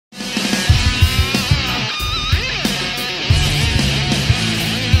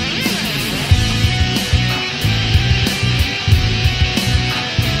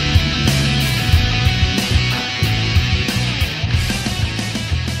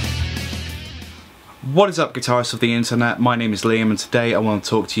What is up, guitarists of the internet? My name is Liam and today I want to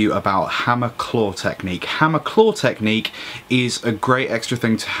talk to you about hammer claw technique. Hammer claw technique is a great extra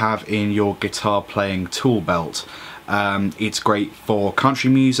thing to have in your guitar playing tool belt. It's great for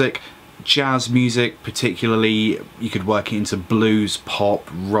country music, jazz music particularly. You could work it into blues, pop,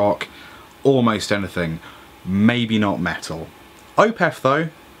 rock, almost anything. Maybe not metal. Opeth though.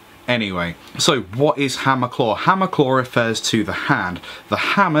 Anyway, so what is hammer claw? Hammer claw refers to the hand. The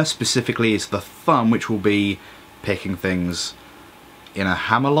hammer specifically is the thumb, which will be picking things in a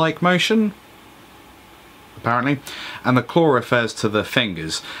hammer-like motion, apparently, and the claw refers to the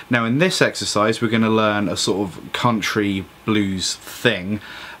fingers. Now in this exercise we're going to learn a sort of country blues thing.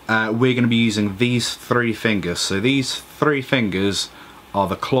 We're going to be using these three fingers. So these three fingers are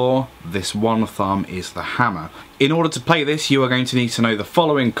the claw, this one thumb is the hammer. In order to play this, you are going to need to know the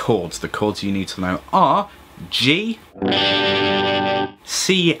following chords. The chords you need to know are G,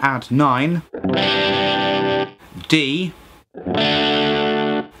 C add 9, D,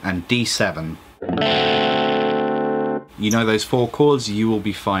 and D7. You know those four chords, you will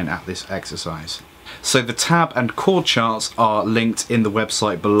be fine at this exercise. So the tab and chord charts are linked in the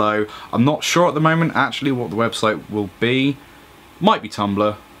website below. I'm not sure at the moment actually what the website will be. Might be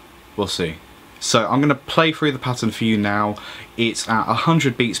Tumblr, we'll see. So I'm going to play through the pattern for you now. It's at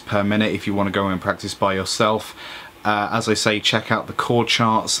 100 beats per minute if you want to go and practice by yourself. As I say, check out the chord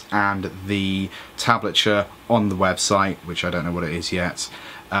charts and the tablature on the website, which I don't know what it is yet.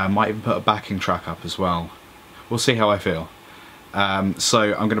 Might even put a backing track up as well. We'll see how I feel.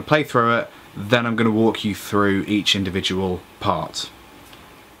 So I'm going to play through it, then I'm going to walk you through each individual part.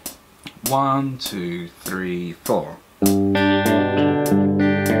 1, 2, 3, 4.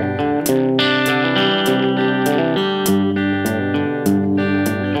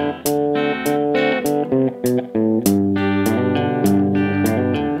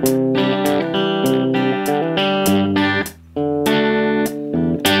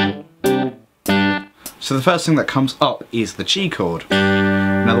 So the first thing that comes up is the G chord.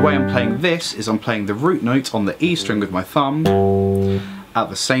 Now the way I'm playing this is I'm playing the root note on the E string with my thumb. At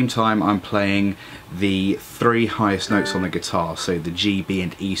the same time I'm playing the three highest notes on the guitar, so the G, B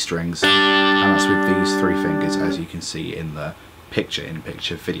and E strings, and that's with these three fingers as you can see in the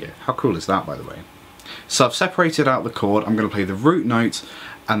in-picture video. How cool is that, by the way? So I've separated out the chord. I'm going to play the root note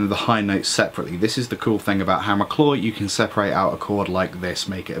and the high notes separately. This is the cool thing about hammer claw, you can separate out a chord like this,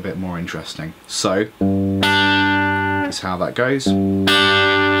 make it a bit more interesting. So, that's how that goes.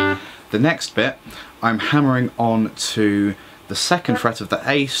 The next bit, I'm hammering on to the second fret of the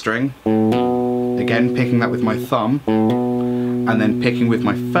A string, again picking that with my thumb, and then picking with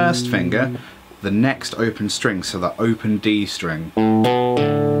my first finger the next open string, so the open D string.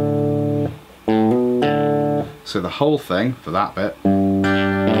 So the whole thing for that bit.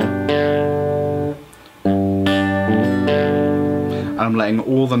 And I'm letting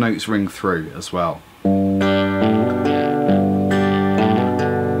all the notes ring through as well.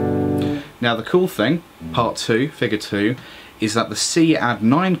 Now the cool thing, part 2, figure 2, is that the C add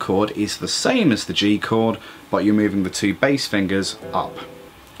 9 chord is the same as the G chord, but you're moving the two bass fingers up.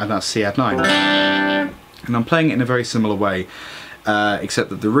 And that's C add 9. And I'm playing it in a very similar way, except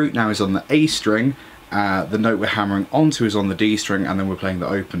that the root now is on the A string, the note we're hammering onto is on the D string, and then we're playing the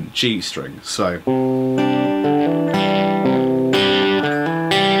open G string. So,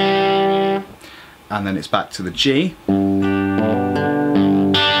 and then it's back to the G.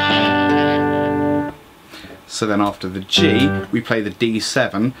 So then after the G, we play the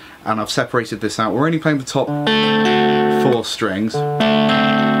D7, and I've separated this out. We're only playing the top 4 strings.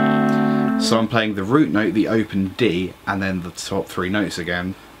 So I'm playing the root note, the open D, and then the top 3 notes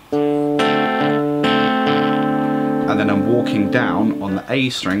again. And then I'm walking down on the A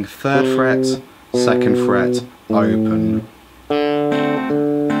string, 3rd fret, 2nd fret, open.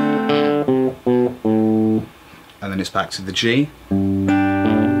 And then it's back to the G.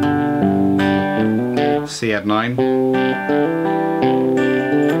 C add 9.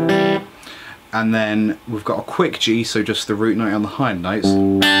 And then we've got a quick G, so just the root note on the high notes.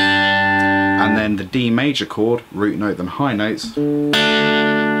 And then the D major chord, root note then high notes. And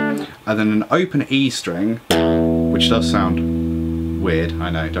then an open E string, which does sound weird, I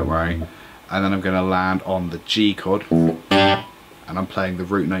know, don't worry. And then I'm going to land on the G chord, and I'm playing the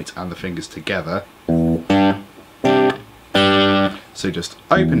root note and the fingers together. So just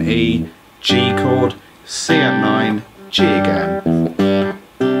open E, G chord, C add 9, G again.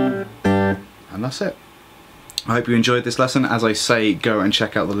 And that's it. I hope you enjoyed this lesson. As I say, go and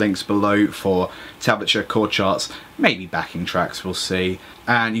check out the links below for tablature, chord charts, maybe backing tracks, we'll see.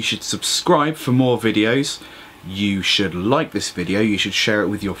 And you should subscribe for more videos. you should like this video, you should share it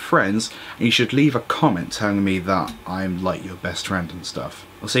with your friends, and you should leave a comment telling me that I'm like your best friend and stuff.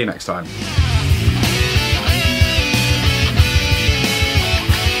 I'll see you next time.